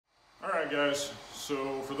guys,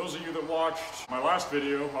 so for those of you that watched my last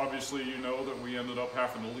video, obviously you know that we ended up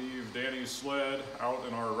having to leave Danny's sled out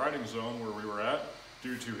in our riding zone where we were at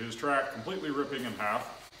due to his track completely ripping in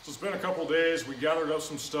half. So it's been a couple days, we gathered up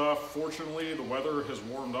some stuff. Fortunately, the weather has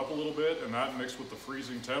warmed up a little bit, and that mixed with the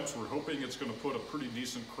freezing temps, we're hoping it's going to put a pretty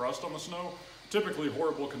decent crust on the snow. Typically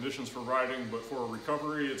horrible conditions for riding, but for a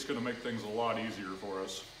recovery, it's going to make things a lot easier for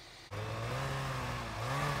us.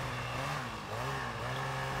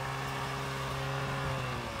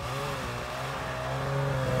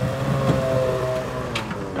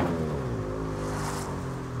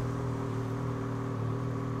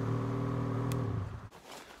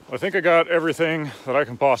 I think I got everything that I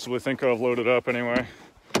can possibly think of loaded up anyway.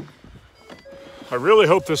 I really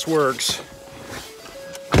hope this works,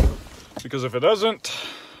 because if it doesn't,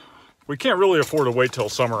 we can't really afford to wait till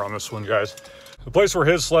summer on this one, guys. The place where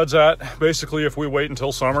his sled's at, basically if we wait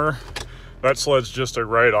until summer, that sled's just a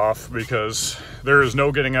write-off, because there is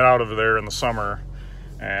no getting it out of there in the summer.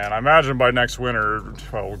 And I imagine by next winter,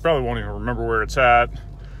 well, we probably won't even remember where it's at.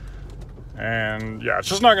 And yeah, it's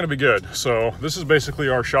just not going to be good. So this is basically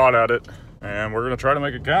our shot at it, and we're going to try to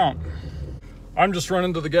make it count. I'm just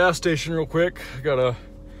running to the gas station real quick. Gotta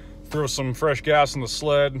throw some fresh gas in the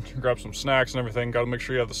sled, grab some snacks and everything. Gotta make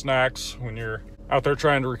sure you have the snacks when you're out there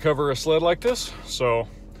trying to recover a sled like this. So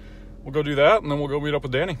we'll go do that, and then we'll go meet up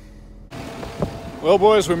with Danny. Well,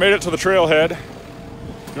 boys, we made it to the trailhead.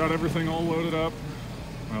 Got everything all loaded up.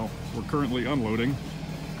 Well, we're currently unloading.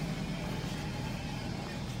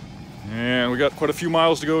 And we got quite a few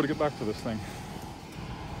miles to go to get back to this thing.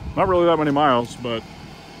 Not really that many miles, but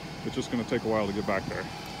it's just gonna take a while to get back there.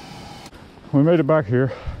 We made it back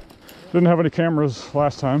here. Didn't have any cameras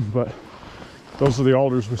last time, but those are the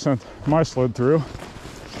alders we sent my sled through.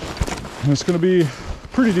 And it's gonna be a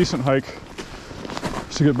pretty decent hike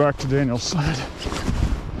to get back to Daniel's sled.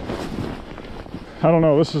 I don't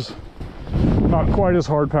know, this is not quite as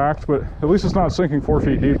hard packed, but at least it's not sinking 4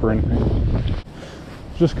 feet deep or anything.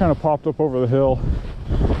 Just kind of popped up over the hill,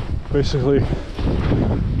 basically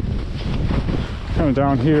kind of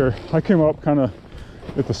down here. I came up kind of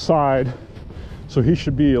at the side, so he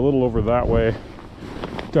should be a little over that way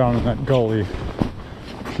down in that gully.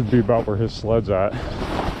 Should be about where his sled's at.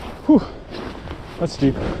 Whew, that's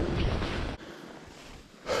deep.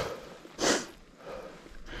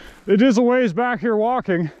 It is a ways back here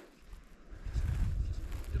walking.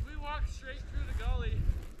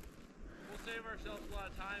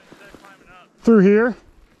 Through here?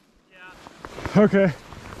 Yeah. Okay.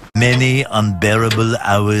 Many unbearable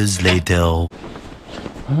hours later. Oh,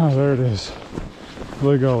 there it is.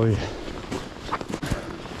 The gully.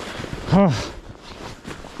 Ah,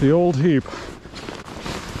 the old heap.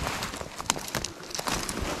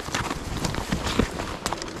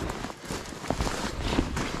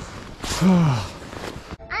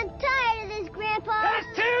 I'm tired of this, Grandpa. That's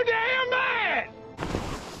too damn bad!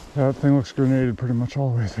 That thing looks grenaded pretty much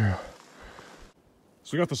all the way through.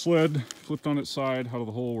 So we got the sled flipped on its side out of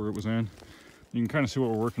the hole where it was in. You can kind of see what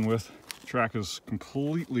we're working with. The track is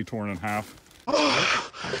completely torn in half.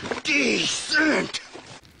 Oh, decent!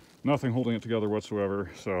 Nothing holding it together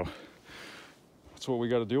whatsoever, so that's what we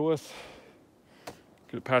got to deal with.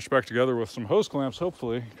 Get it patched back together with some hose clamps,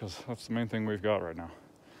 hopefully, because that's the main thing we've got right now.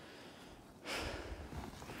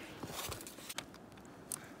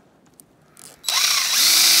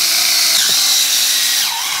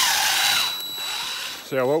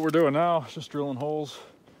 So yeah, what we're doing now is just drilling holes.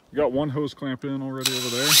 We got one hose clamp in already over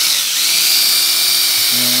there. And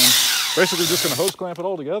basically just gonna hose clamp it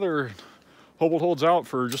all together. Hope it holds out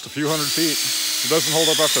for just a few hundred feet. If it doesn't hold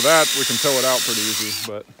up after that, we can tow it out pretty easy.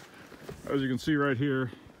 But as you can see right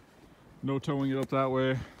here, no towing it up that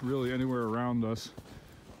way, really anywhere around us.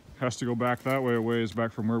 Has to go back that way a ways,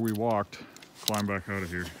 back from where we walked, climb back out of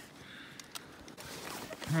here.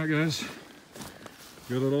 All right, guys,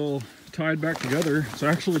 get it all tied back together. It's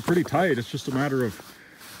actually pretty tight. It's just a matter of,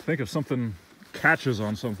 I think if something catches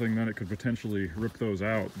on something, then it could potentially rip those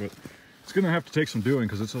out. But it's gonna have to take some doing,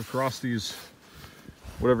 because it's across these,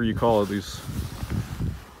 whatever you call it, these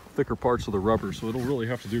thicker parts of the rubber. So it'll really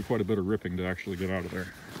have to do quite a bit of ripping to actually get out of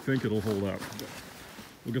there. I think it'll hold up. But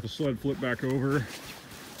we'll get the sled flipped back over,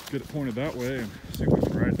 get it pointed that way, and see if we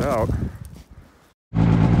can ride it out.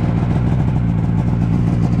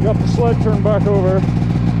 Got the sled turned back over.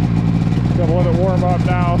 Gotta let it warm up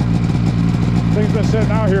now. Thing's been sitting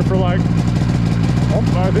out here for like,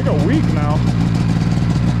 I think a week now.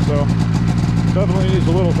 So definitely needs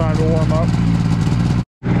a little time to warm up.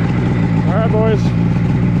 All right, boys,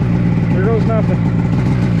 here goes nothing.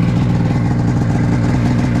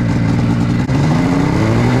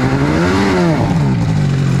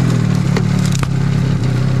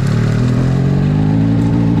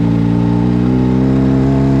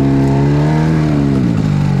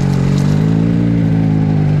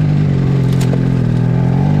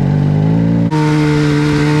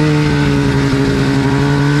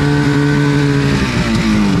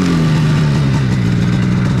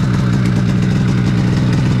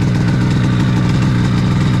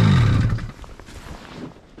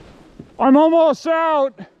 I'm almost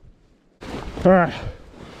out. All right,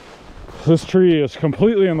 this tree is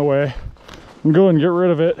completely in the way. I'm going to get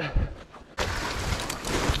rid of it.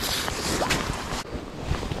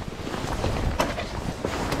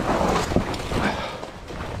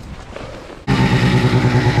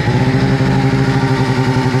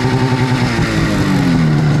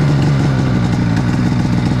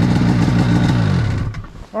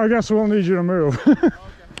 I guess we'll need you to move. Okay.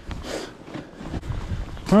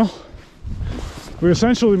 Well, we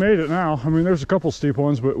essentially made it now. I mean, there's a couple steep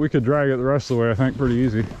ones, but we could drag it the rest of the way, I think, pretty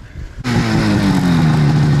easy.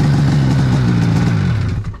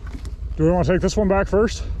 Do we want to take this one back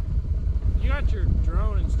first? You got your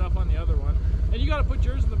drone and stuff on the other one. And you got to put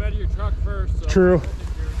yours in the bed of your truck first. So true.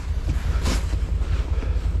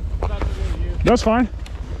 That's fine.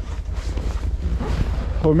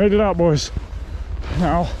 Well, we made it out, boys.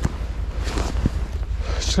 Now,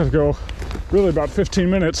 just gotta go really about 15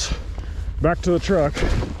 minutes back to the truck.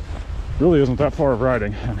 Really isn't that far of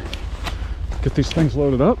riding. And get these things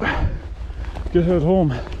loaded up, get headed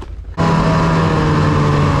home.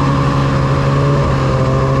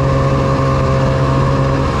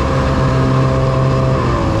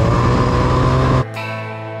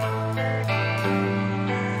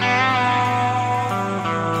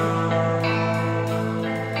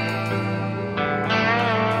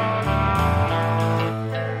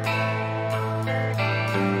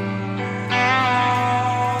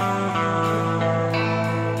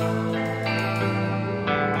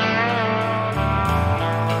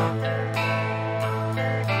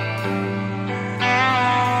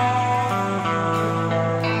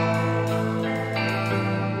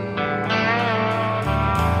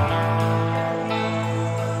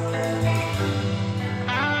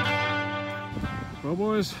 Well,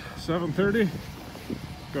 boys, 7:30.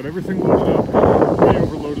 Got everything loaded up. We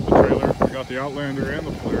overloaded the trailer. We got the Outlander and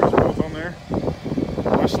the Polaris both on there.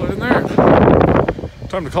 My sled in there.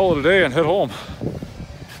 Time to call it a day and head home.